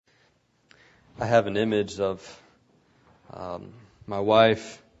I have an image of my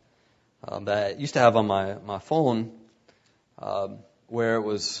wife that I used to have on my phone, where it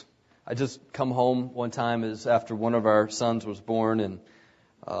was, I just come home one time is after one of our sons was born, and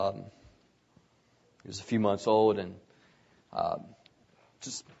he was a few months old, and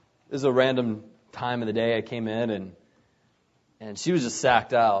just it was a random time of the day I came in, and she was just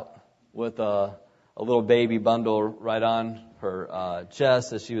sacked out with a little baby bundle right on her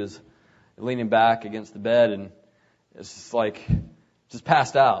chest as she was leaning back against the bed, and it's just like, just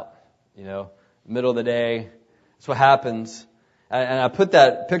passed out, middle of the day. That's what happens. And I put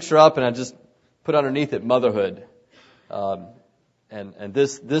that picture up, and I just put underneath it motherhood. And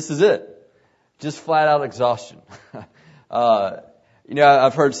this is it. Just flat out exhaustion.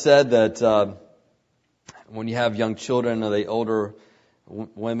 I've heard said that when you have young children, the older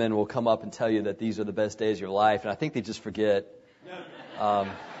women will come up and tell you that these are the best days of your life, and I think they just forget.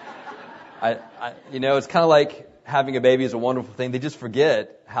 It's kind of like having a baby is a wonderful thing. They just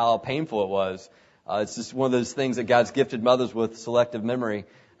forget how painful it was. It's just one of those things that God's gifted mothers with, selective memory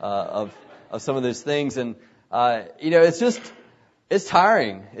of some of those things, and it's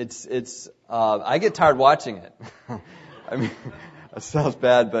tiring. I get tired watching it. I mean, that sounds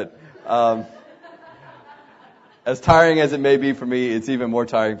bad, but as tiring as it may be for me, it's even more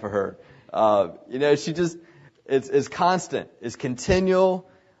tiring for her. It's constant. It's continual.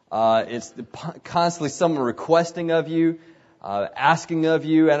 It's constantly someone requesting of you, asking of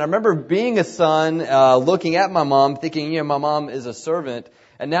you. And I remember being a son, looking at my mom, thinking, my mom is a servant.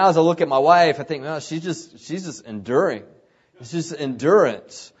 And now as I look at my wife, I think, she's just enduring. It's just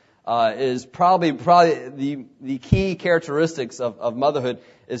endurance is probably the key characteristics of motherhood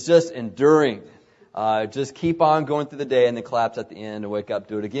is just enduring. Just keep on going through the day and then collapse at the end and wake up,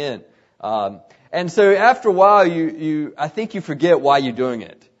 do it again. And so after a while, I think you forget why you're doing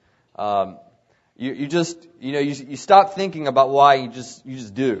it. You stop thinking about why you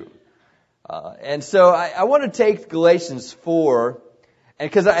just do. And so I want to take Galatians 4, and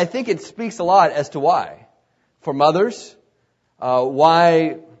because I think it speaks a lot as to why. For mothers,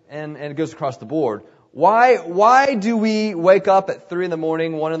 why, and it goes across the board. Why do we wake up at 3 in the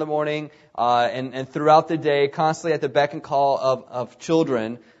morning, 1 in the morning, and throughout the day, constantly at the beck and call of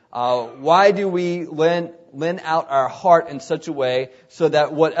children? Why do we lend out our heart in such a way so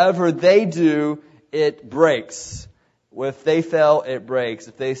that whatever they do, it breaks? If they fail, it breaks.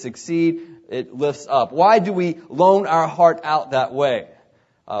 If they succeed, it lifts up. Why do we loan our heart out that way?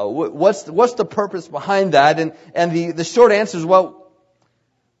 What's the purpose behind that? And the short answer is,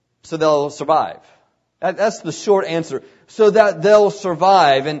 so they'll survive. That's the short answer. So that they'll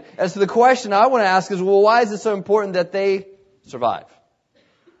survive. And as to the question I want to ask is, why is it so important that they survive?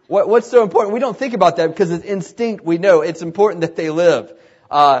 What's so important? We don't think about that because it's instinct. We know it's important that they live.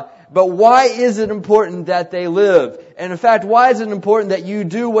 But why is it important that they live? And in fact, why is it important that you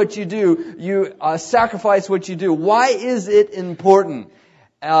do what you do? You sacrifice what you do. Why is it important?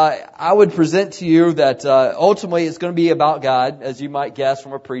 I would present to you that ultimately it's going to be about God, as you might guess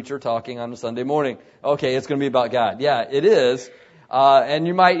from a preacher talking on a Sunday morning. Okay, it's going to be about God. Yeah, it is. And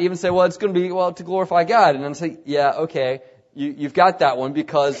you might even say, it's going to be, to glorify God. And then say, yeah, okay. You've got that one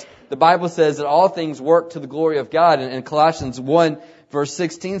because the Bible says that all things work to the glory of God. And Colossians 1 verse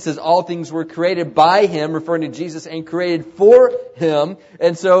 16 says all things were created by Him, referring to Jesus, and created for Him.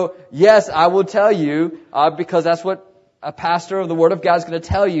 And so, yes, I will tell you, because that's what a pastor of the Word of God is going to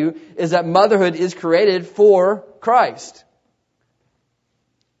tell you, is that motherhood is created for Christ.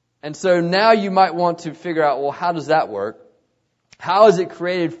 And so now you might want to figure out, how does that work? How is it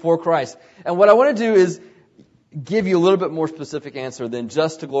created for Christ? And what I want to do is give you a little bit more specific answer than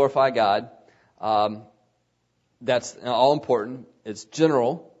just to glorify God. That's all important. It's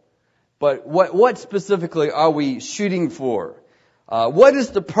general. But what specifically are we shooting for? What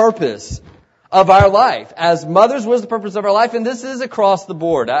is the purpose of our life? As mothers, what is the purpose of our life? And this is across the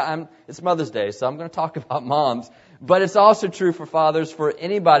board. It's Mother's Day, so I'm going to talk about moms. But it's also true for fathers, for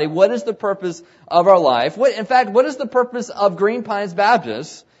anybody. What is the purpose of our life? In fact, what is the purpose of Green Pines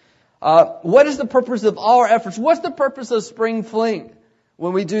Baptist? What is the purpose of all our efforts? What's the purpose of Spring Fling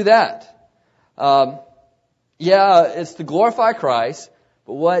when we do that? It's to glorify Christ,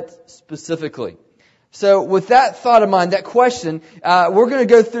 but what specifically? So with that thought in mind, that question, we're going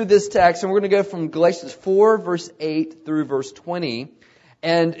to go through this text, and we're going to go from Galatians 4, verse 8 through verse 20,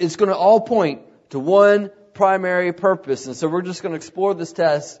 and it's going to all point to one primary purpose. And so we're just going to explore this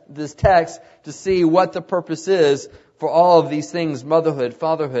text to see what the purpose is for all of these things: motherhood,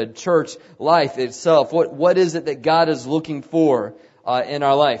 fatherhood, church, life itself. What is it that God is looking for in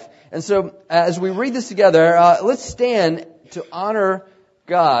our life? And so as we read this together, let's stand to honor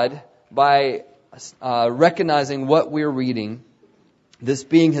God by recognizing what we're reading, this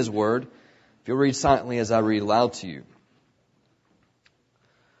being His Word. If you'll read silently as I read aloud to you.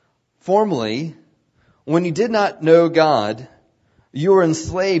 Formerly, when you did not know God, you were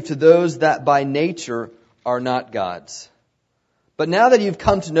enslaved to those that by nature are not God's. But now that you've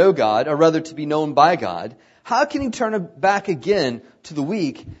come to know God, or rather to be known by God, how can you turn back again to the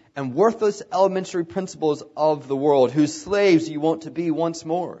weak and worthless elementary principles of the world, whose slaves you want to be once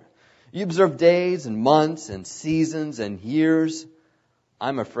more? You observe days and months and seasons and years.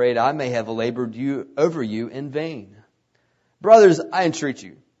 I'm afraid I may have labored over you in vain. Brothers, I entreat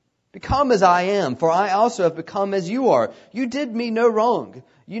you, become as I am, for I also have become as you are. You did me no wrong.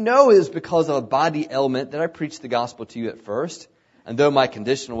 You know it is because of a body ailment that I preached the gospel to you at first. And though my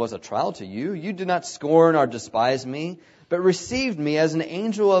condition was a trial to you, you did not scorn or despise me, but received me as an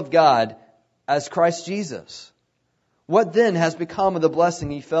angel of God, as Christ Jesus. What then has become of the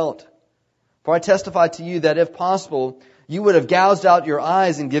blessing ye felt? For I testify to you that if possible, you would have gouged out your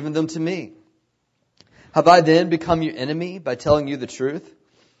eyes and given them to me. Have I then become your enemy by telling you the truth?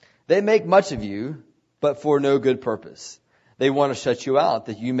 They make much of you, but for no good purpose. They want to shut you out,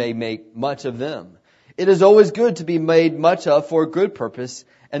 that you may make much of them. It is always good to be made much of for a good purpose,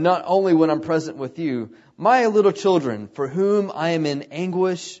 and not only when I'm present with you. My little children, for whom I am in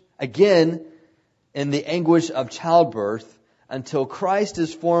anguish, again, in the anguish of childbirth, until Christ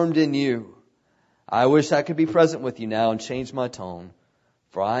is formed in you. I wish I could be present with you now and change my tone,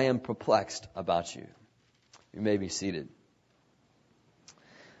 for I am perplexed about you. You may be seated.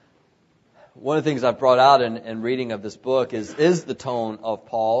 One of the things I've brought out in reading of this book is the tone of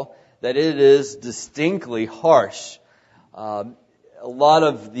Paul, that it is distinctly harsh. A lot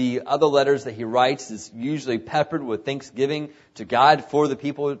of the other letters that he writes is usually peppered with thanksgiving to God for the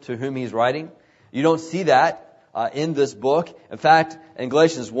people to whom he's writing. You don't see that in this book. In fact, in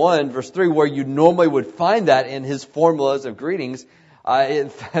Galatians 1, verse 3, where you normally would find that in his formulas of greetings, in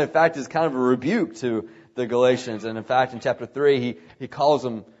fact, is kind of a rebuke to the Galatians. And in fact, in chapter 3, he calls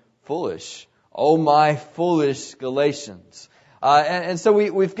them foolish. Oh, my foolish Galatians. And so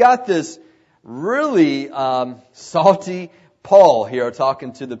we've got this really salty Paul here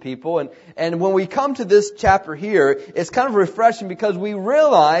talking to the people. And when we come to this chapter here, it's kind of refreshing because we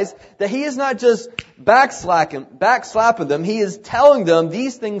realize that he is not just backslapping them. He is telling them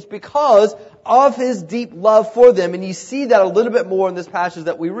these things because of his deep love for them. And you see that a little bit more in this passage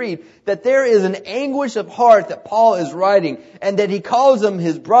that we read, that there is an anguish of heart that Paul is writing, and that he calls them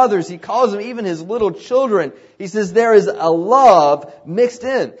his brothers. He calls them even his little children. He says there is a love mixed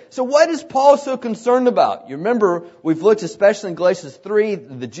in. So what is Paul so concerned about? You remember, we've looked especially in Galatians 3,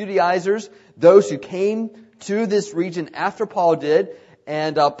 the Judaizers, those who came to this region after Paul did,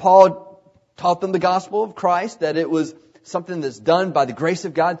 and Paul taught them the gospel of Christ, that it was something that's done by the grace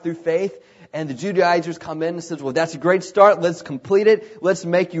of God through faith. And the Judaizers come in and says, well, that's a great start. Let's complete it. Let's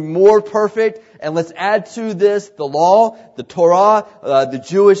make you more perfect. And let's add to this the law, the Torah, the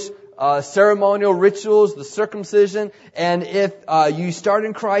Jewish ceremonial rituals, the circumcision. And if you start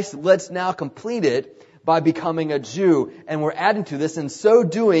in Christ, let's now complete it by becoming a Jew. And we're adding to this, and so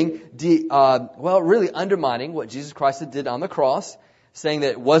doing, really undermining what Jesus Christ did on the cross, saying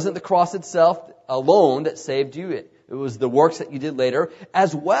that it wasn't the cross itself alone that saved you. It was the works that you did later,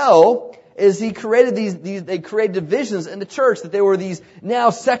 as well as he created they created divisions in the church, that they were these now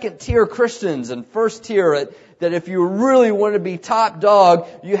second-tier Christians and first-tier, that if you really wanted to be top dog,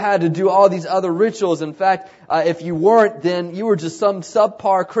 you had to do all these other rituals. In fact, if you weren't, then you were just some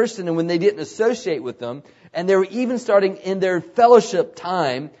subpar Christian, and when they didn't associate with them, and they were even starting in their fellowship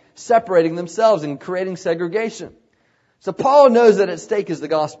time, separating themselves and creating segregation. So Paul knows that at stake is the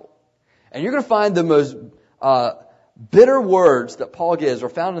gospel. And you're going to find the most bitter words that Paul gives are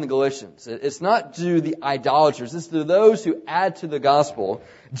found in the Galatians. It's not to the idolaters. It's to those who add to the gospel.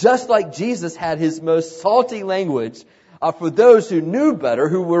 Just like Jesus had his most salty language for those who knew better,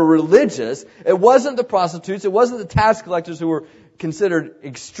 who were religious. It wasn't the prostitutes. It wasn't the tax collectors who were considered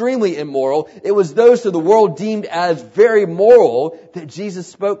extremely immoral. It was those who the world deemed as very moral that Jesus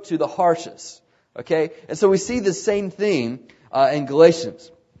spoke to the harshest. Okay? And so we see the same theme in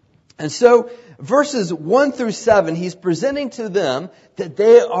Galatians. And so, verses 1 through 7, he's presenting to them that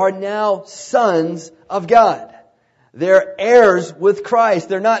they are now sons of God. They're heirs with Christ.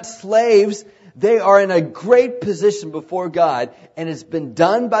 They're not slaves. They are in a great position before God, and it's been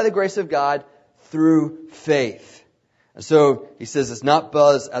done by the grace of God through faith. And so, he says it's not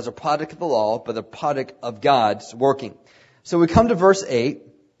as a product of the law, but a product of God's working. So we come to verse 8,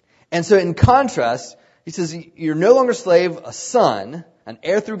 and so in contrast, he says, you're no longer slave, a son, an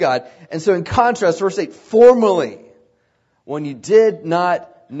heir through God. And so in contrast, verse 8, formerly, when you did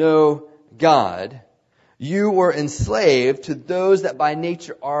not know God, you were enslaved to those that by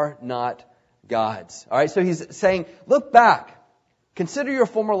nature are not God's. All right, so he's saying, look back. Consider your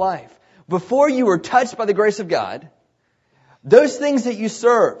former life. Before you were touched by the grace of God, those things that you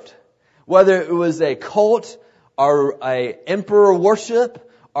served, whether it was a cult or a emperor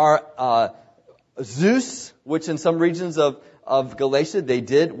worship or Zeus, which in some regions of Galatia they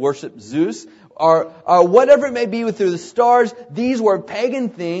did worship Zeus, or whatever it may be through the stars, these were pagan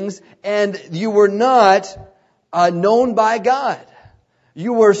things, and you were not known by God.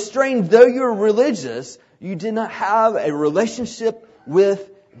 You were strange. Though you were religious, you did not have a relationship with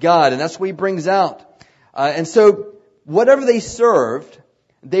God. And that's what he brings out. And so, whatever they served,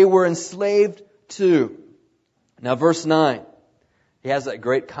 they were enslaved to. Now, verse 9, he has that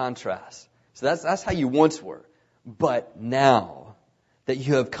great contrast. So that's how you once were. But now that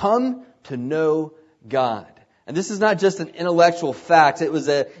you have come to know God. And this is not just an intellectual fact.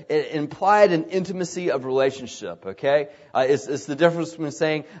 It implied an intimacy of relationship, okay? It's the difference between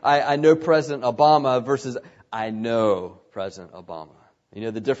saying, I know President Obama versus I know President Obama. You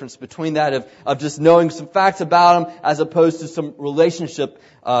know, the difference between that of just knowing some facts about him as opposed to some relationship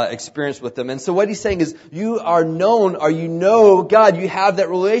experience with them. And so what he's saying is, you are known, or you know God, you have that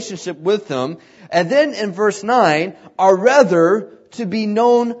relationship with Him. And then in verse 9, are rather to be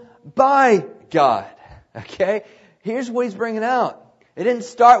known by God. Okay? Here's what he's bringing out. It didn't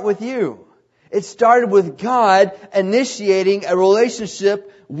start with you. It started with God initiating a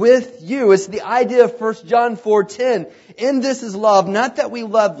relationship with you. It's the idea of 1 John 4:10. In this is love, not that we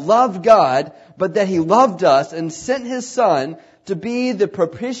loved God, but that He loved us and sent His Son to be the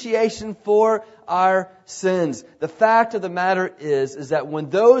propitiation for our sins. The fact of the matter is that when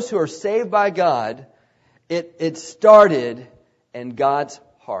those who are saved by God, it started in God's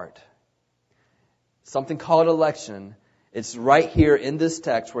heart. Something called election. It's right here in this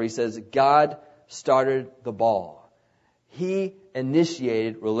text where he says God started the ball. He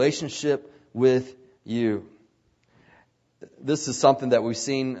initiated relationship with you. This is something that we've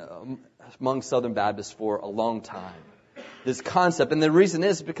seen among Southern Baptists for a long time. This concept. And the reason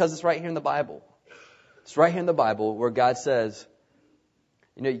is because it's right here in the Bible. It's right here in the Bible where God says,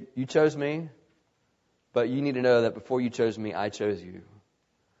 you know, you chose me, but you need to know that before you chose me, I chose you.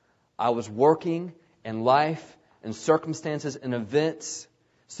 I was working in life and circumstances and events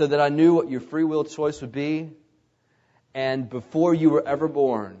so that I knew what your free will choice would be. And before you were ever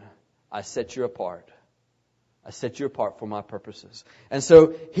born, I set you apart. I set you apart for my purposes. And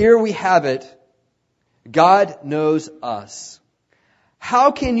so here we have it. God knows us.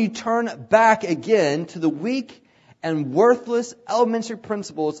 How can you turn back again to the weak and worthless elementary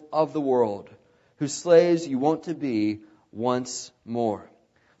principles of the world, whose slaves you want to be once more?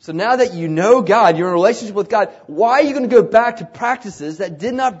 So now that you know God, you're in a relationship with God, why are you going to go back to practices that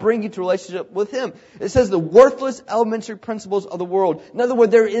did not bring you to a relationship with Him? It says the worthless elementary principles of the world. In other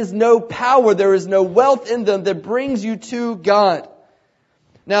words, there is no power, there is no wealth in them that brings you to God.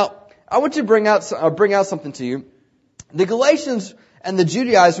 Now, I want to bring out something to you. The Galatians and the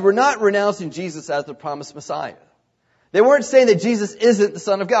Judaizers were not renouncing Jesus as the promised Messiah. They weren't saying that Jesus isn't the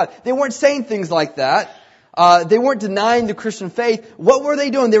Son of God. They weren't saying things like that. They weren't denying the Christian faith. What were they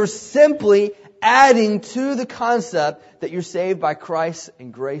doing? They were simply adding to the concept that you're saved by Christ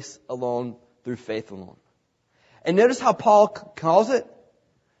and grace alone through faith alone. And notice how Paul calls it.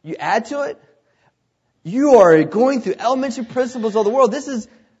 You add to it. You are going through elementary principles of the world. This is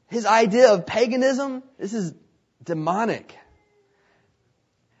his idea of paganism. This is demonic.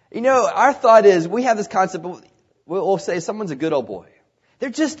 You know, our thought is we have this concept. We'll say someone's a good old boy. They're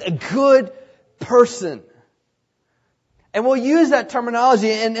just a good person. And we'll use that terminology,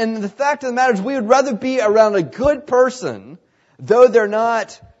 and the fact of the matter is we would rather be around a good person, though they're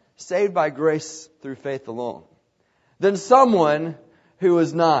not saved by grace through faith alone, than someone who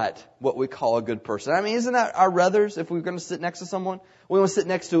is not what we call a good person. I mean, isn't that our rathers? If we're going to sit next to someone, we want to sit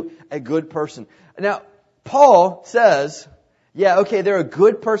next to a good person. Now, Paul says, yeah, okay, they're a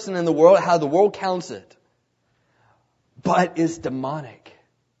good person in the world, how the world counts it. But it's demonic.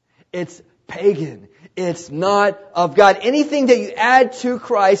 It's pagan. It's not of God. Anything that you add to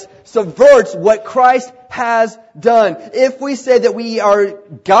Christ subverts what Christ has done. If we say that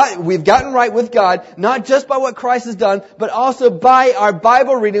we've gotten right with God, not just by what Christ has done, but also by our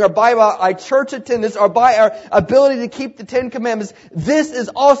Bible reading, or by our church attendance, or by our ability to keep the Ten Commandments, this is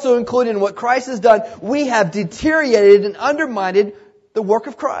also included in what Christ has done. We have deteriorated and undermined the work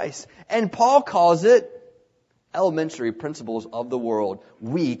of Christ. And Paul calls it elementary principles of the world,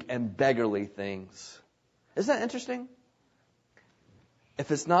 weak and beggarly things. Isn't that interesting? If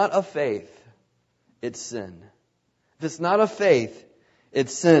it's not of faith, it's sin. If it's not of faith,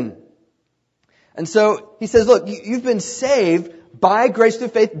 it's sin. And so he says, look, you've been saved by grace through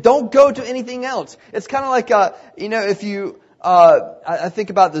faith. Don't go to anything else. It's kind of like, if you, I think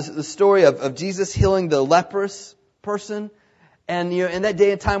about the story of Jesus healing the leprous person. And in that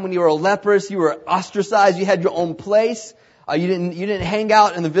day and time when you were a leprous, you were ostracized. You had your own place. You didn't hang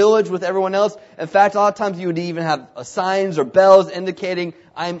out in the village with everyone else. In fact, a lot of times you would even have signs or bells indicating,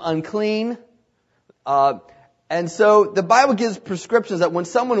 I'm unclean. And so the Bible gives prescriptions that when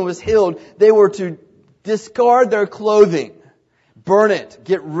someone was healed, they were to discard their clothing, burn it,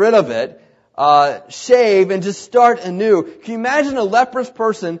 get rid of it, shave, and just start anew. Can you imagine a leprous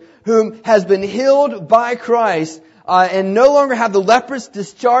person whom has been healed by Christ and no longer have the leprous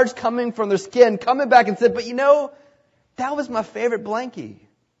discharge coming from their skin, coming back and said, but that was my favorite blankie.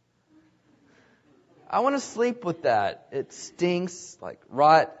 I want to sleep with that. It stinks like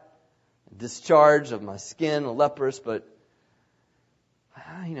rot. Discharge of my skin, leprous, but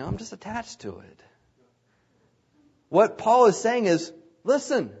I'm just attached to it. What Paul is saying is,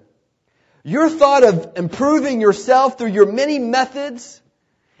 listen, your thought of improving yourself through your many methods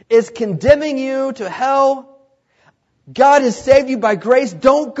is condemning you to hell. God has saved you by grace.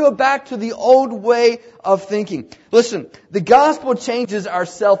 Don't go back to the old way of thinking. Listen, the gospel changes our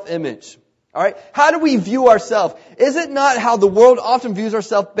self-image. All right? How do we view ourselves? Is it not how the world often views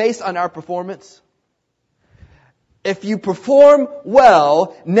ourselves based on our performance? If you perform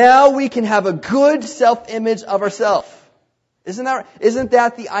well, now we can have a good self-image of ourselves. Isn't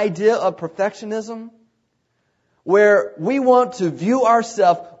that the idea of perfectionism? Where we want to view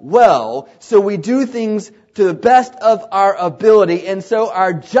ourselves well, so we do things to the best of our ability, and so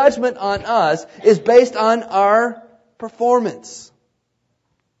our judgment on us is based on our performance.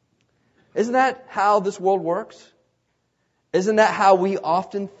 Isn't that how this world works? Isn't that how we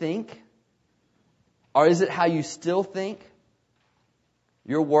often think? Or is it how you still think?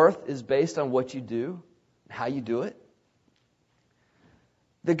 Your worth is based on what you do, how you do it.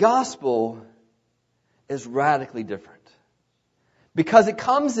 The gospel is radically different. Because it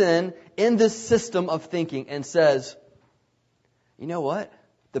comes in this system of thinking and says, you know what?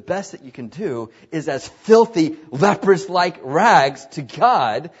 The best that you can do is as filthy, leprous-like rags to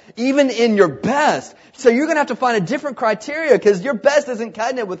God, even in your best. So you're going to have to find a different criteria because your best isn't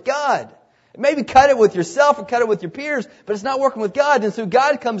cutting it with God. Maybe cut it with yourself or cut it with your peers, but it's not working with God. And so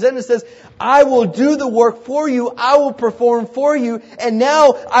God comes in and says, I will do the work for you. I will perform for you. And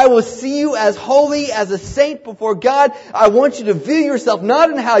now I will see you as holy, as a saint before God. I want you to view yourself not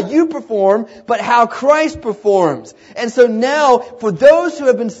in how you perform, but how Christ performs. And so now, for those who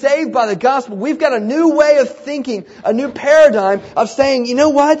have been saved by the gospel, we've got a new way of thinking, a new paradigm of saying, you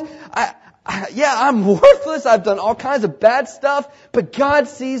know what? I'm worthless. I've done all kinds of bad stuff, but God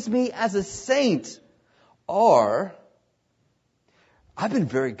sees me as a saint. Or, I've been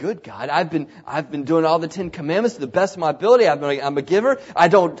very good, God. I've been doing all the 10 Commandments to the best of my ability. I'm a giver. I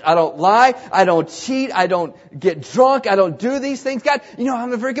don't lie. I don't cheat. I don't get drunk. I don't do these things. God,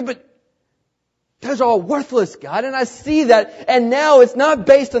 I'm a very good, but those are all worthless, God. And I see that. And now it's not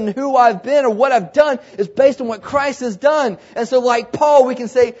based on who I've been or what I've done. It's based on what Christ has done. And so like Paul, we can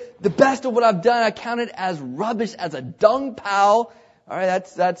say, the best of what I've done, I count it as rubbish, as a dung pile. All right,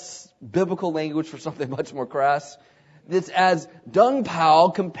 that's biblical language for something much more crass. It's as dung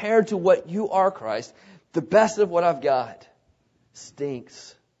pile compared to what you are, Christ. The best of what I've got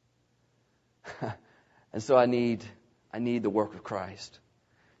stinks. And so I need the work of Christ.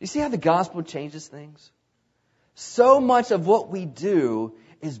 You see how the gospel changes things? So much of what we do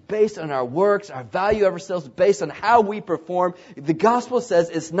is based on our works, our value of ourselves, based on how we perform. The gospel says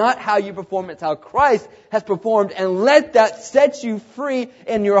it's not how you perform, it's how Christ has performed. And let that set you free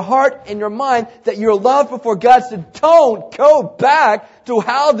in your heart and your mind that you're loved before God. So don't go back to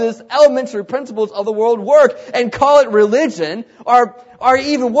how these elementary principles of the world work and call it religion, or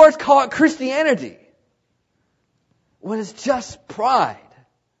even worse, call it Christianity, when it's just pride.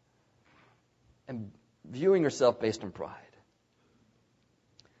 And viewing yourself based on pride.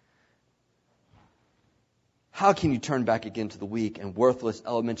 How can you turn back again to the weak and worthless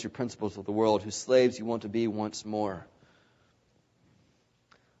elementary principles of the world whose slaves you want to be once more?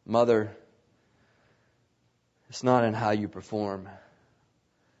 Mother, it's not in how you perform.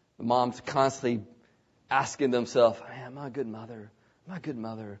 The moms constantly asking themselves, am I a good mother? Am I a good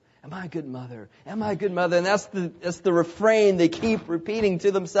mother? Am I a good mother? Am I a good mother? And that's the refrain they keep repeating to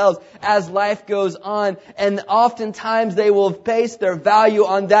themselves as life goes on. And oftentimes they will base their value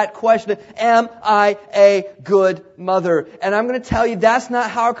on that question, am I a good mother? And I'm going to tell you that's not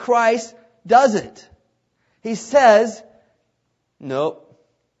how Christ does it. He says, nope,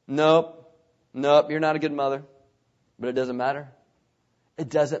 you're not a good mother. But it doesn't matter. It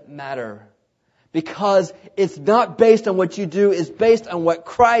doesn't matter. Because it's not based on what you do, it's based on what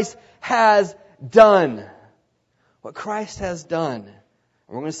Christ has done. What Christ has done. And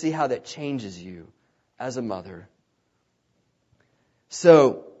we're going to see how that changes you as a mother.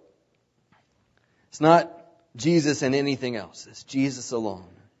 So, it's not Jesus and anything else. It's Jesus alone.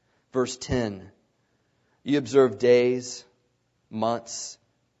 Verse 10. You observe days, months,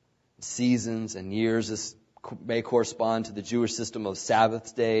 seasons, and years. This may correspond to the Jewish system of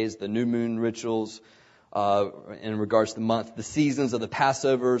Sabbath days, the new moon rituals, in regards to the month, the seasons of the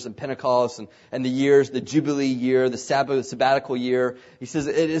Passovers and Pentecost and the years, the Jubilee year, the sabbatical year. He says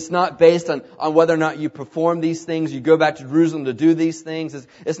it's not based on whether or not you perform these things. You go back to Jerusalem to do these things.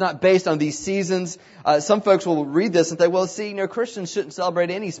 It's not based on these seasons. Some folks will read this and say, well, see, Christians shouldn't celebrate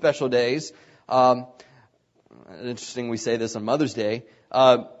any special days. Interesting we say this on Mother's Day.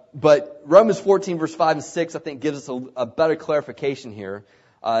 But Romans 14 verse 5 and 6 I think gives us a better clarification here.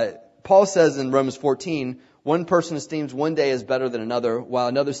 Paul says in Romans 14, one person esteems one day as better than another, while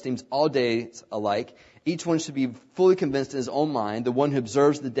another esteems all days alike. Each one should be fully convinced in his own mind. The one who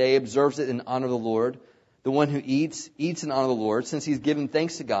observes the day observes it in honor of the Lord. The one who eats in honor of the Lord, since he's given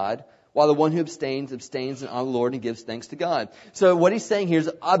thanks to God. While the one who abstains in honor of the Lord and gives thanks to God. So what he's saying here is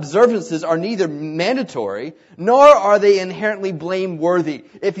observances are neither mandatory, nor are they inherently blameworthy.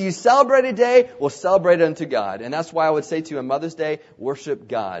 If you celebrate a day, well, celebrate it unto God. And that's why I would say to you on Mother's Day, worship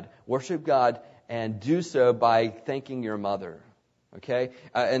God. Worship God and do so by thanking your mother. Okay?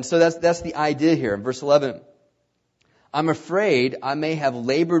 And so that's the idea here. In verse 11, I'm afraid I may have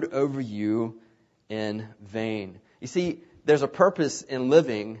labored over you in vain. You see, there's a purpose in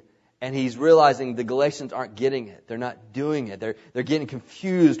living. And he's realizing the Galatians aren't getting it. They're not doing it. They're getting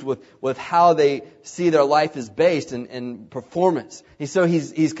confused with how they see their life is based in performance. And so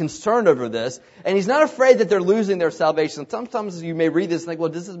he's concerned over this. And he's not afraid that they're losing their salvation. Sometimes you may read this and think,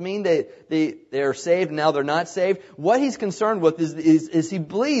 well, does this mean they're saved and now they're not saved? What he's concerned with is he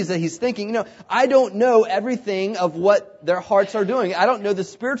believes that he's thinking, I don't know everything of what their hearts are doing. I don't know the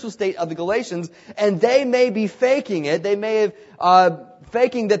spiritual state of the Galatians. And they may be faking it. They may have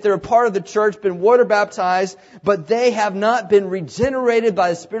faking that they're a part of the church, been water baptized, but they have not been regenerated by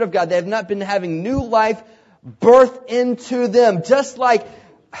the Spirit of God. They have not been having new life birthed into them. Just like,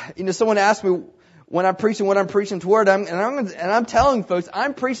 someone asked me when I'm preaching what I'm preaching toward, and I'm telling folks,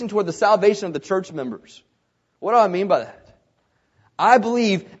 I'm preaching toward the salvation of the church members. What do I mean by that? I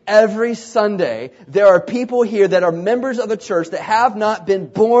believe every Sunday there are people here that are members of the church that have not been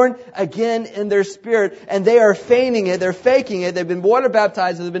born again in their spirit, and they are feigning it, they're faking it, they've been water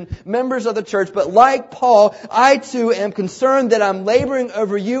baptized, they've been members of the church, but like Paul, I too am concerned that I'm laboring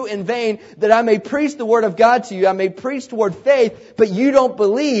over you in vain, that I may preach the word of God to you, I may preach toward faith, but you don't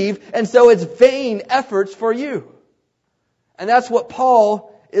believe, and so it's vain efforts for you. And that's what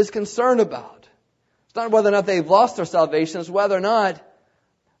Paul is concerned about. It's not whether or not they've lost their salvation, it's whether or not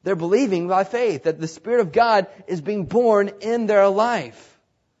they're believing by faith, that the Spirit of God is being born in their life.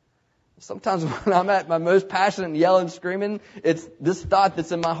 Sometimes when I'm at my most passionate and yelling and screaming, it's this thought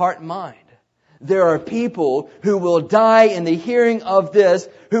that's in my heart and mind. There are people who will die in the hearing of this,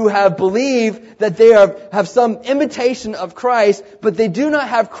 who have believed that they have some imitation of Christ, but they do not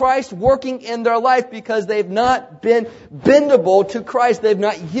have Christ working in their life because they've not been bendable to Christ. They've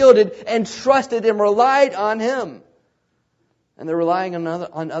not yielded and trusted and relied on Him. And they're relying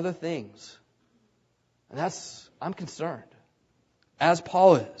on other things. And I'm concerned, as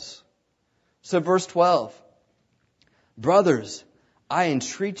Paul is. So verse 12, brothers, I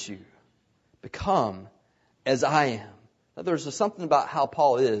entreat you, become as I am. Now, there's something about how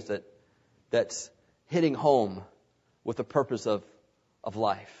Paul is that's hitting home with the purpose of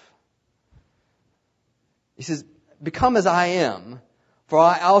life. He says, become as I am, for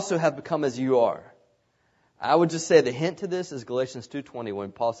I also have become as you are. I would just say the hint to this is Galatians 2:20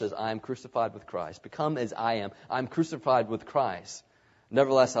 when Paul says, I am crucified with Christ. Become as I am. I'm crucified with Christ.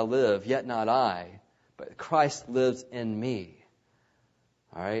 Nevertheless I live, yet not I, but Christ lives in me.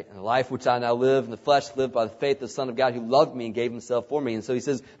 All right, and the life which I now live in the flesh, live by the faith of the Son of God who loved me and gave Himself for me. And so he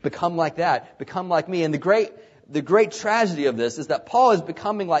says, become like that, become like me. And the great tragedy of this is that Paul is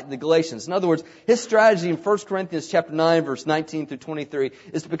becoming like the Galatians. In other words, his strategy in 1 Corinthians chapter 9, verse 19 through 23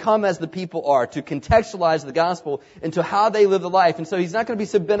 is to become as the people are, to contextualize the gospel into how they live the life. And so he's not going to be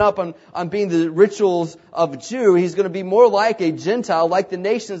so bent up on being the rituals of a Jew. He's going to be more like a Gentile, like the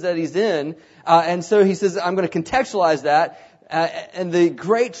nations that he's in. And so he says, I'm going to contextualize that. And the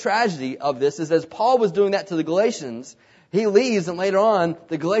great tragedy of this is as Paul was doing that to the Galatians, he leaves and later on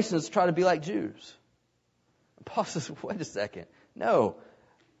the Galatians try to be like Jews. And Paul says, wait a second. No.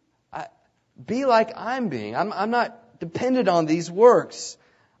 Be like I'm being. I'm not dependent on these works.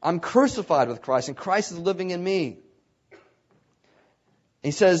 I'm crucified with Christ, and Christ is living in me.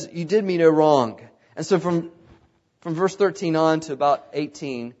 He says, you did me no wrong. And so from verse 13 on to about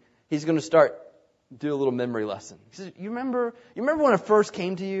 18, he's going to start do a little memory lesson. He says, you remember when I first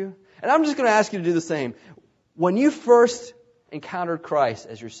came to you? And I'm just going to ask you to do the same. When you first encountered Christ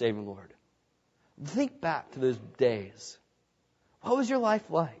as your Savior Lord, think back to those days. What was your life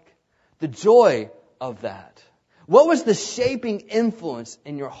like? The joy of that. What was the shaping influence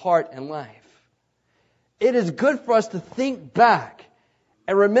in your heart and life? It is good for us to think back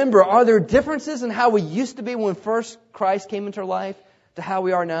and remember, are there differences in how we used to be when first Christ came into our life to how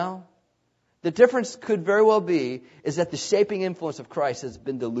we are now? The difference could very well be is that the shaping influence of Christ has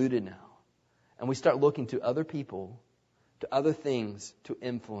been diluted now. And we start looking to other people, to other things to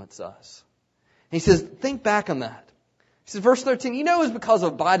influence us. And he says, think back on that. He says, verse 13, it was because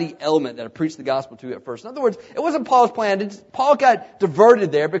of a body element that I preached the gospel to you at first. In other words, it wasn't Paul's plan. Paul got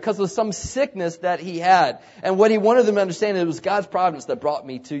diverted there because of some sickness that he had. And what he wanted them to understand is it was God's providence that brought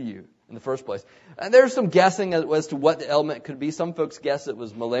me to you in the first place. And there's some guessing as to what the element could be. Some folks guess it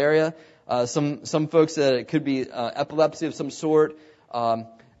was malaria. Some folks said it could be epilepsy of some sort.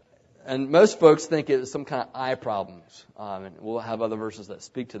 And most folks think it was some kind of eye problems. And we'll have other verses that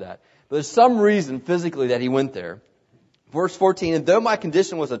speak to that. But there's some reason physically that he went there. Verse 14, and though my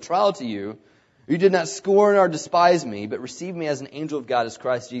condition was a trial to you, you did not scorn or despise me, but received me as an angel of God, as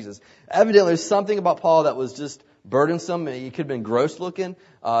Christ Jesus. Evidently, there's something about Paul that was just burdensome. He could have been gross looking.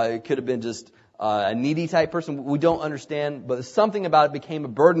 It could have been just a needy type person. We don't understand, but something about it became a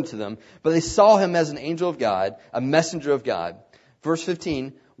burden to them. But they saw him as an angel of God, a messenger of God. Verse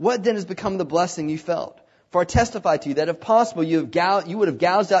 15, what then has become the blessing you felt? For I testify to you that if possible, you would have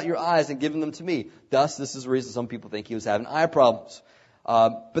gouged out your eyes and given them to me. Thus, this is the reason some people think he was having eye problems.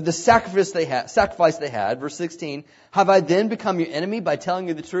 But the sacrifice they had, verse 16, have I then become your enemy by telling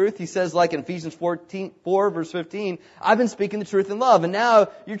you the truth? He says, like in Ephesians 4, verse 15, I've been speaking the truth in love, and now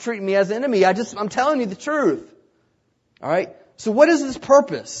you're treating me as an enemy. I'm telling you the truth. All right? So what is this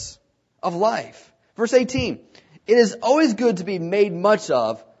purpose of life? Verse 18, it is always good to be made much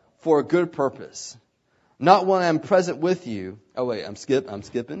of for a good purpose. Not when I am present with you. Oh wait, I'm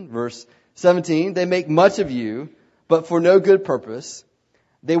skipping. Verse 17, they make much of you, but for no good purpose.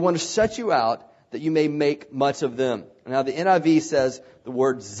 They want to shut you out that you may make much of them. Now the NIV says the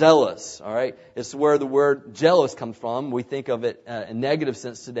word zealous. All right, it's where the word jealous comes from. We think of it in a negative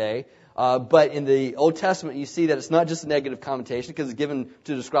sense today. But in the Old Testament, you see that it's not just a negative connotation because it's given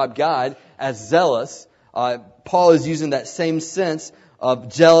to describe God as zealous. Paul is using that same sense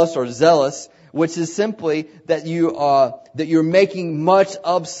of jealous or zealous, which is simply that you're making much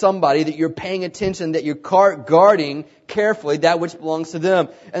of somebody, that you're paying attention, that you're guarding carefully that which belongs to them.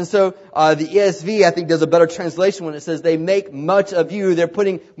 And so the ESV, I think, does a better translation when it says they make much of you. They're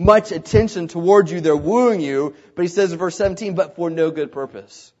putting much attention towards you. They're wooing you. But he says in verse 17, but for no good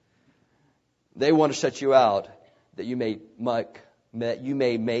purpose. They want to shut you out that you may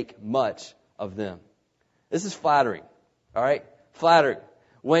make much of them. This is flattering. All right? Flattering.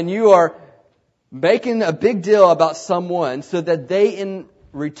 When you are making a big deal about someone so that they in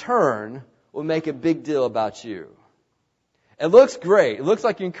return will make a big deal about you. It looks great. It looks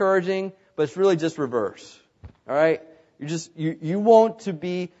like you're encouraging, but it's really just reverse. All right? You want to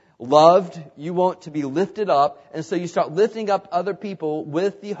be loved. You want to be lifted up. And so you start lifting up other people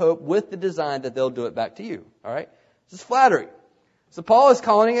with the hope, with the design that they'll do it back to you. All right? This is flattery. So Paul is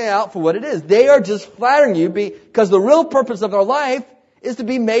calling it out for what it is. They are just flattering you because the real purpose of their life is to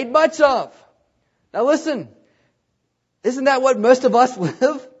be made much of. Now listen, isn't that what most of us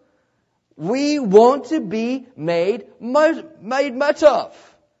live? We want to be made much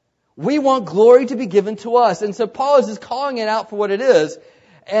of. We want glory to be given to us. And so Paul is just calling it out for what it is.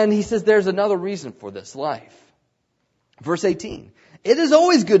 And he says there's another reason for this life. Verse 18, it is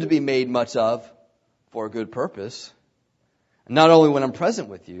always good to be made much of for a good purpose. Not only when I'm present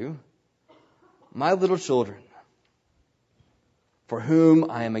with you, my little children, for whom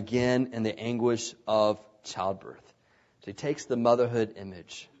I am again in the anguish of childbirth. So he takes the motherhood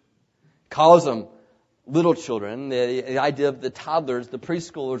image, calls them little children, the idea of the toddlers, the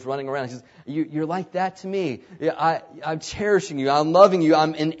preschoolers running around. He says, you're like that to me. I'm cherishing you. I'm loving you.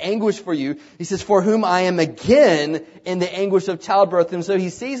 I'm in anguish for you. He says, for whom I am again in the anguish of childbirth. And so he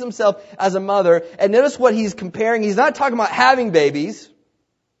sees himself as a mother. And notice what he's comparing. He's not talking about having babies.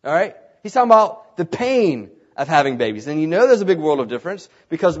 All right? He's talking about the pain of having babies. And you know there's a big world of difference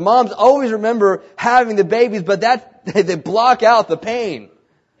because moms always remember having the babies, but they block out the pain.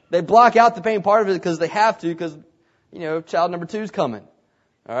 They block out the pain part of it because they have to because, child number 2 is coming.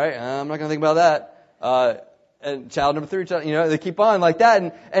 All right? I'm not going to think about that. and child number 3, they keep on like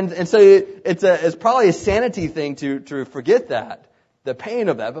that. And so it's probably a sanity thing to forget that, the pain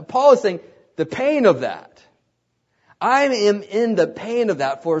of that. But Paul is saying the pain of that. I am in the pain of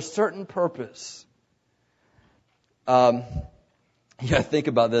that for a certain purpose. Think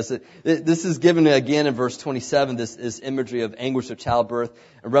about this. This is given again in verse 27, this imagery of anguish of childbirth.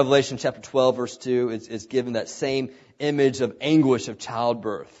 In Revelation chapter 12, verse 2, it's given that same image of anguish of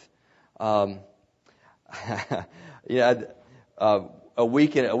childbirth. A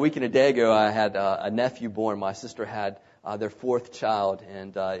week and a day ago, I had a nephew born. My sister had their 4th child,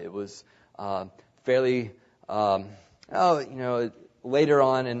 and it was fairly, later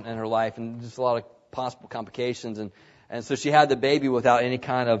on in her life, and just a lot of possible complications. And so she had the baby without any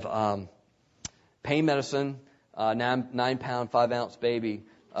kind of pain medicine, 9-pound, 5-ounce baby.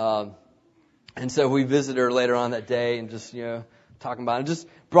 And so we visited her later on that day and just, talking about it. Just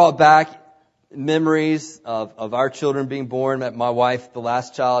brought back memories of our children being born. My wife, the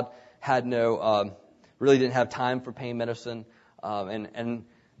last child, had really didn't have time for pain medicine. And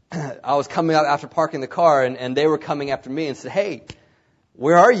I was coming out after parking the car, and they were coming after me and said, "Hey,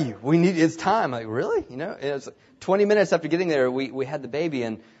 where are you? It's time." I'm like, really? It was 20 minutes after getting there, we had the baby,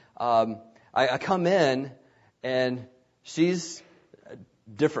 and I come in, and she's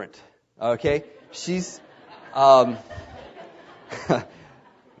different. Okay, she's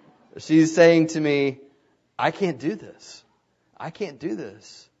she's saying to me, "I can't do this. I can't do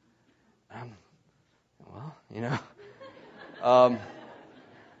this." I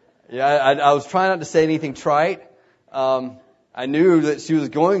was trying not to say anything trite. I knew that she was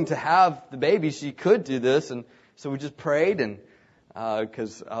going to have the baby. She could do this, and so we just prayed, and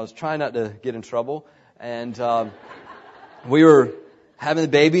because I was trying not to get in trouble, and we were having the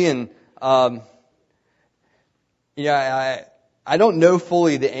baby, and I don't know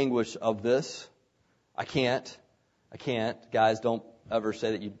fully the anguish of this. I can't. Guys, don't ever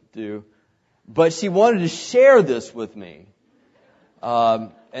say that you do. But she wanted to share this with me,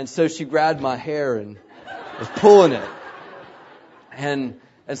 and so she grabbed my hair and was pulling it. And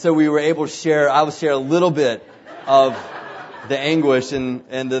so we were able to share, I would share a little bit of the anguish, and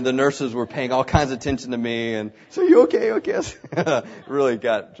the nurses were paying all kinds of attention to me, and so you okay? Really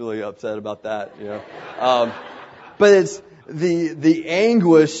got Julie upset about that, But it's the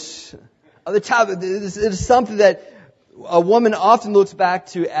anguish of the child. It's something that a woman often looks back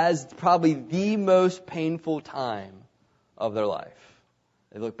to as probably the most painful time of their life.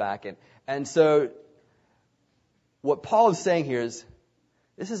 They look back and so what Paul is saying here is,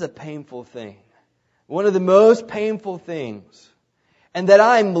 this is a painful thing. One of the most painful things. And that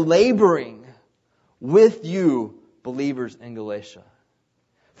I'm laboring with you, believers in Galatia,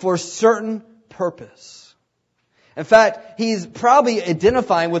 for a certain purpose. In fact, he's probably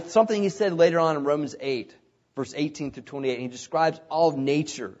identifying with something he said later on in Romans 8, verse 18 through 28. And he describes all of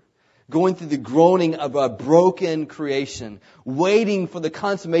nature going through the groaning of a broken creation, waiting for the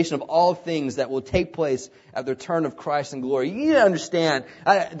consummation of all things that will take place at the return of Christ in glory. You need to understand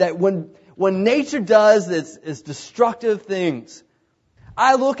that when nature does its destructive things,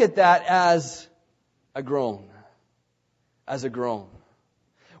 I look at that as a groan. As a groan.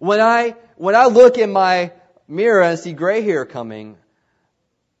 When I look in my mirror and see gray hair coming,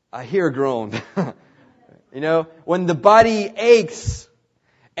 I hear a groan. When the body aches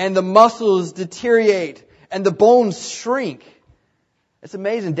and the muscles deteriorate and the bones shrink. It's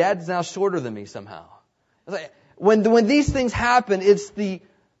amazing. Dad's now shorter than me somehow. It's like, when these things happen, it's the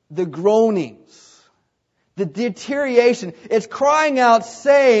groanings, the deterioration. It's crying out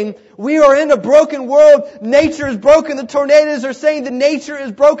saying, we are in a broken world. Nature is broken. The tornadoes are saying the nature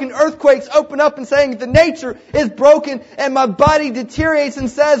is broken. Earthquakes open up and saying the nature is broken. And my body deteriorates and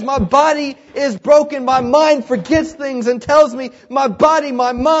says my body is broken. My mind forgets things and tells me my body,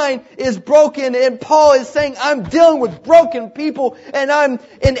 my mind is broken. And Paul is saying I'm dealing with broken people and I'm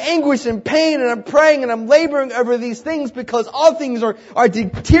in anguish and pain and I'm praying and I'm laboring over these things because all things are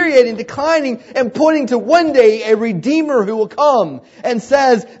deteriorating, declining and pointing to one day a Redeemer who will come and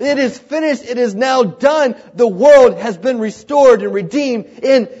says it is finished, it is now done. The world has been restored and redeemed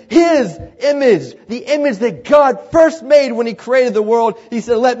in His image. The image that God first made when He created the world. He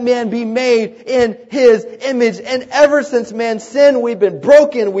said, let man be made in His image. And ever since man sinned, we've been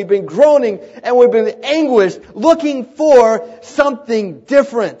broken, we've been groaning, and we've been anguished, looking for something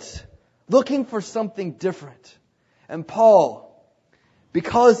different. Looking for something different. And Paul,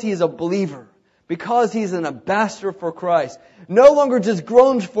 because he's a believer, because he's an ambassador for Christ, no longer just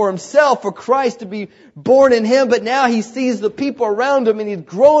groans for himself, for Christ to be born in him, but now he sees the people around him and he's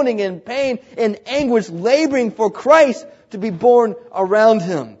groaning in pain and anguish, laboring for Christ to be born around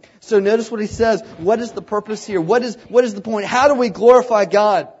him. So notice what he says. What is the purpose here? What is the point? How do we glorify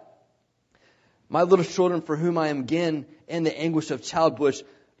God? My little children, for whom I am again in the anguish of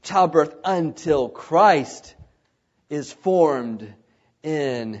childbirth until Christ is formed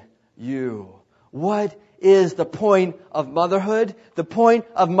in you. What is the point of motherhood? The point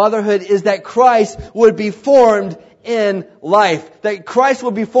of motherhood is that Christ would be formed in life. That Christ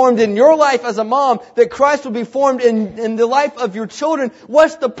will be formed in your life as a mom. That Christ will be formed in the life of your children.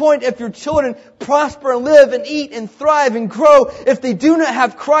 What's the point if your children prosper and live and eat and thrive and grow if they do not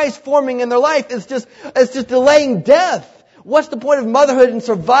have Christ forming in their life? It's just delaying death. What's the point of motherhood and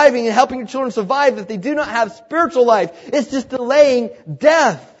surviving and helping your children survive if they do not have spiritual life? It's just delaying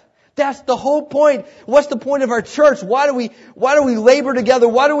death. That's the whole point. What's the point of our church? Why do we labor together?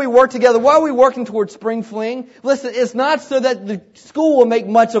 Why do we work together? Why are we working towards Spring Fling? Listen, it's not so that the school will make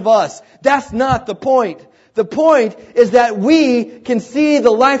much of us. That's not the point. The point is that we can see the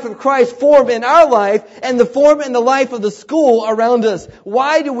life of Christ form in our life and the form in the life of the school around us.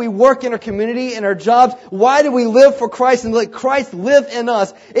 Why do we work in our community, in our jobs? Why do we live for Christ and let Christ live in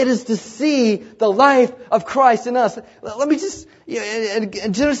us? It is to see the life of Christ in us. Let me just,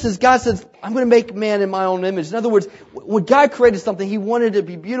 in Genesis, God says, I'm going to make man in my own image. In other words, when God created something, He wanted it to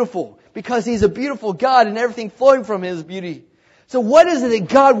be beautiful because He's a beautiful God and everything flowing from His beauty. So what is it that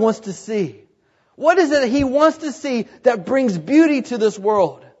God wants to see? What is it that He wants to see that brings beauty to this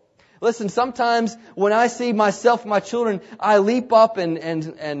world? Listen, sometimes when I see myself and my children, I leap up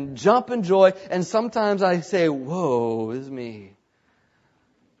and jump in joy. And sometimes I say, whoa, this is me.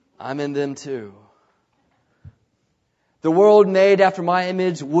 I'm in them too. The world made after my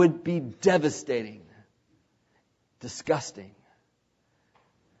image would be devastating, disgusting,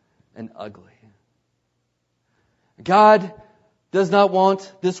 and ugly. God does not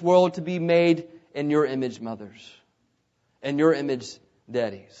want this world to be made in your image, mothers, and your image,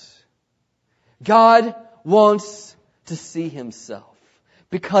 daddies. God wants to see Himself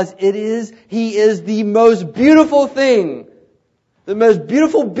because He is the most beautiful thing, the most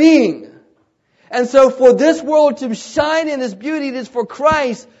beautiful being. And so for this world to shine in His beauty, it is for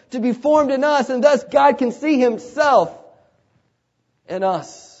Christ to be formed in us, and thus God can see Himself in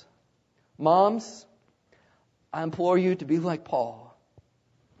us. Moms, I implore you to be like Paul.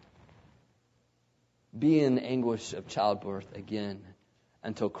 Be in anguish of childbirth again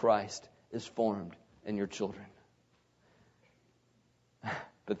until Christ is formed in your children. But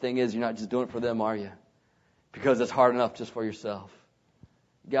the thing is, you're not just doing it for them, are you? Because it's hard enough just for yourself.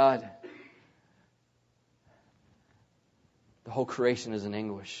 God, the whole creation is in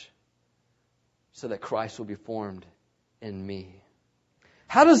anguish so that Christ will be formed in me.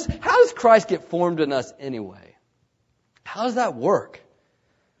 How does Christ get formed in us anyway? How does that work?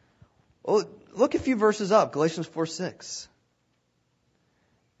 Well, look a few verses up, Galatians 4:6.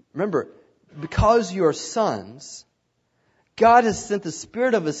 Remember, because you are sons, God has sent the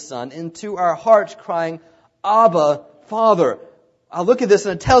Spirit of His Son into our hearts, crying, Abba, Father. I look at this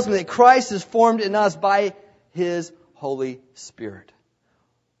and it tells me that Christ is formed in us by His Holy Spirit.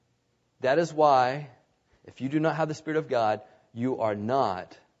 That is why, if you do not have the Spirit of God, you are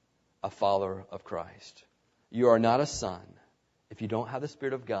not a follower of Christ. You are not a son if you don't have the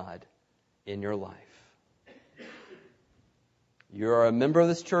Spirit of God in your life. You are a member of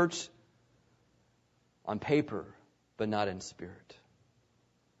this church on paper, but not in spirit.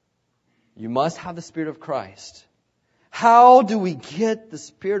 You must have the Spirit of Christ. How do we get the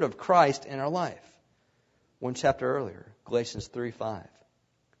Spirit of Christ in our life? One chapter earlier, Galatians 3:5.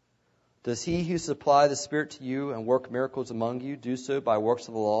 Does He who supply the Spirit to you and work miracles among you do so by works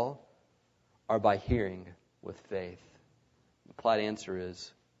of the law or by hearing with faith? The applied answer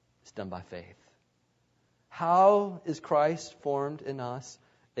is, it's done by faith. How is Christ formed in us?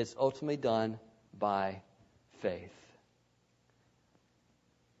 It's ultimately done by faith.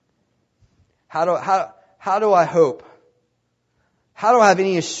 How do I hope? How do I have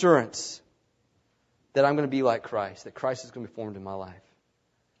any assurance that I'm going to be like Christ, that Christ is going to be formed in my life?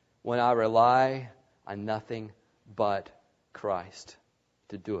 When I rely on nothing but Christ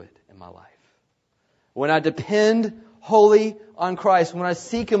to do it in my life. When I depend wholly on Christ, when I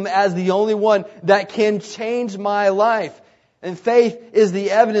seek Him as the only one that can change my life. And faith is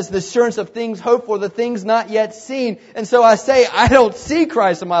the evidence, the assurance of things hoped for, the things not yet seen. And so I say, I don't see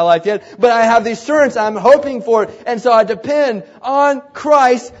Christ in my life yet, but I have the assurance I'm hoping for it. And so I depend on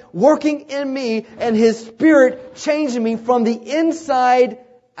Christ working in me and His Spirit changing me from the inside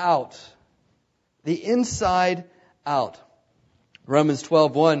out. The inside out. Romans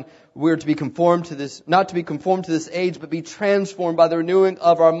 12:1, we're to be conformed to this, not to be conformed to this age, but be transformed by the renewing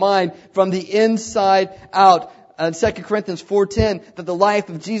of our mind from the inside out. in 2 Corinthians 4:10 that the life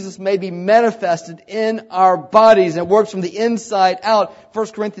of Jesus may be manifested in our bodies, and it works from the inside out.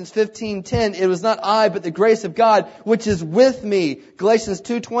 1 Corinthians 15:10, it was not I, but the grace of God which is with me. Galatians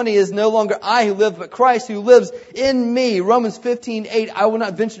 2:20 is no longer I who live, but Christ who lives in me. Romans 15:8, I will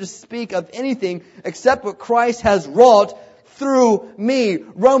not venture to speak of anything except what Christ has wrought through me.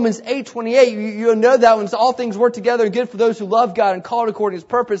 Romans 8:28, you know that one. All things work together good for those who love God and called according to His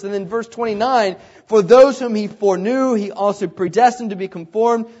purpose. And then verse 29, for those whom He foreknew, He also predestined to be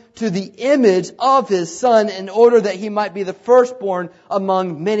conformed to the image of His Son, in order that He might be the firstborn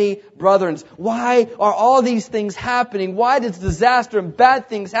among many brethren. Why are all these things happening? Why does disaster and bad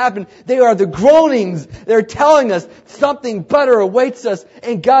things happen? They are the groanings. They're telling us something better awaits us,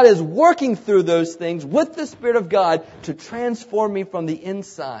 and God is working through those things with the Spirit of God to transform me from the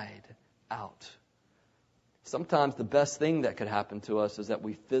inside out. Sometimes the best thing that could happen to us is that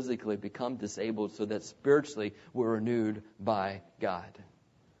we physically become disabled so that spiritually we're renewed by God.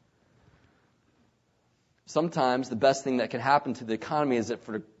 Sometimes the best thing that can happen to the economy is that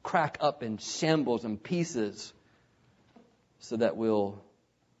for to crack up in shambles and pieces so that we'll,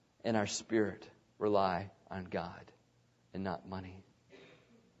 in our spirit, rely on God and not money.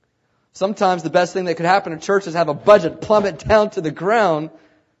 Sometimes the best thing that could happen to church is have a budget plummet down to the ground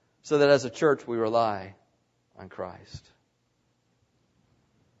so that as a church we rely on Christ.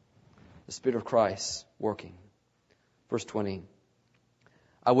 The Spirit of Christ working. Verse 20.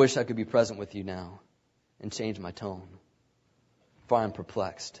 I wish I could be present with you now and change my tone, for I am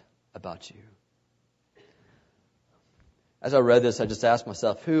perplexed about you. As I read this, I just asked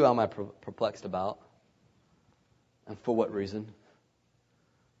myself, who am I perplexed about? And for what reason?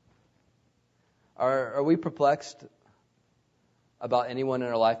 Are we perplexed about anyone in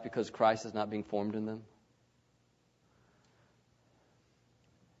our life because Christ is not being formed in them?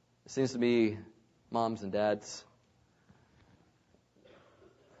 It seems to me, moms and dads,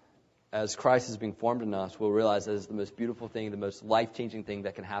 as Christ is being formed in us, we'll realize that it's the most beautiful thing, the most life-changing thing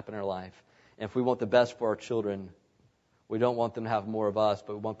that can happen in our life. And if we want the best for our children, we don't want them to have more of us,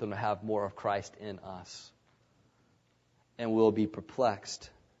 but we want them to have more of Christ in us. And we'll be perplexed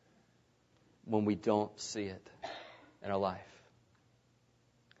when we don't see it in our life.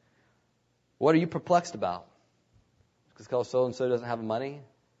 What are you perplexed about? Because so-and-so doesn't have money?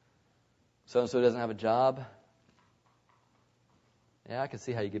 So-and-so doesn't have a job? Yeah, I can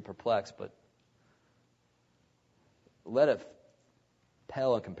see how you get perplexed, but let it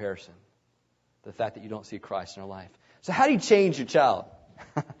pale in comparison to the fact that you don't see Christ in your life. So how do you change your child?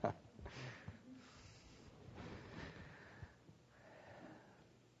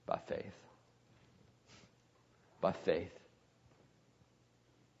 By faith. By faith.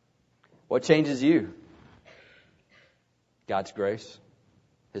 What changes you? God's grace,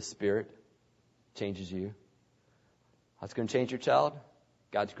 His Spirit changes you. What's going to change your child?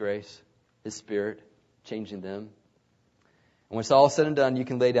 God's grace, His Spirit, changing them. And when it's all said and done, you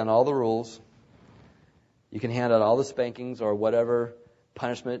can lay down all the rules. You can hand out all the spankings or whatever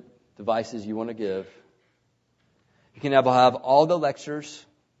punishment devices you want to give. You can have all the lectures,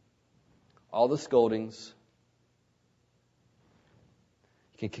 all the scoldings.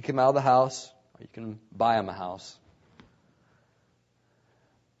 You can kick him out of the house, or you can buy him a house.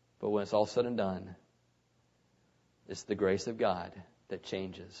 But when it's all said and done, it's the grace of God that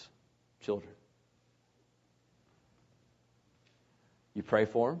changes children. You pray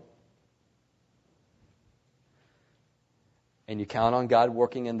for them. And you count on God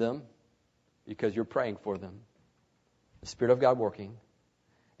working in them because you're praying for them. The Spirit of God working.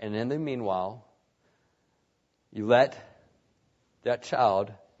 And in the meanwhile, you let that child,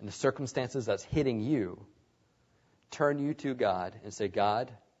 in the circumstances that's hitting you, turn you to God and say,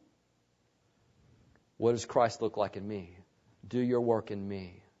 God, what does Christ look like in me? Do your work in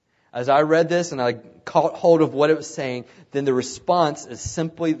me. As I read this and I caught hold of what it was saying, then the response is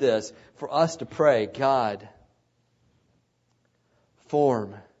simply this, for us to pray, God,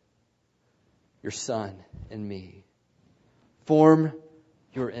 form your Son in me. Form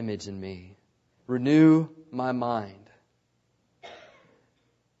your image in me. Renew my mind.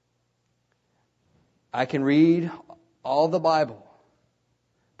 I can read all the Bible,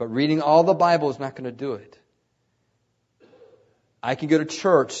 but reading all the Bible is not going to do it. I can go to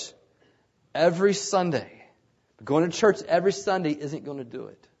church every Sunday, but going to church every Sunday isn't going to do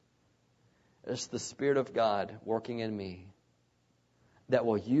it. It's the Spirit of God working in me that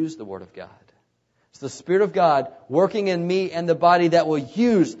will use the Word of God. It's the Spirit of God working in me and the body that will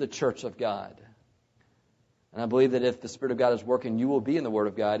use the church of God. And I believe that if the Spirit of God is working, you will be in the Word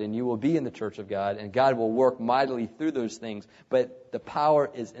of God and you will be in the church of God, and God will work mightily through those things. But the power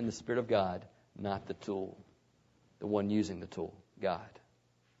is in the Spirit of God, not the tool. the one using the tool, God.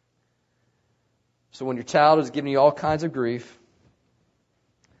 So when your child is giving you all kinds of grief,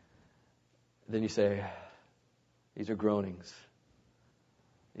 then you say, these are groanings.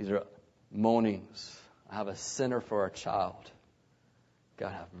 These are moanings. I have a sinner for a child.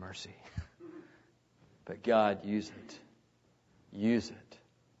 God have mercy. But God, use it. Use it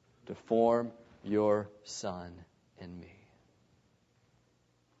to form your Son in me.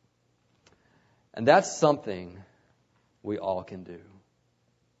 And that's something we all can do.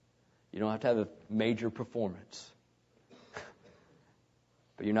 You don't have to have a major performance.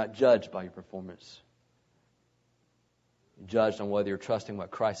 But you're not judged by your performance. You're judged on whether you're trusting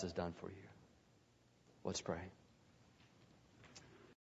what Christ has done for you. Let's pray.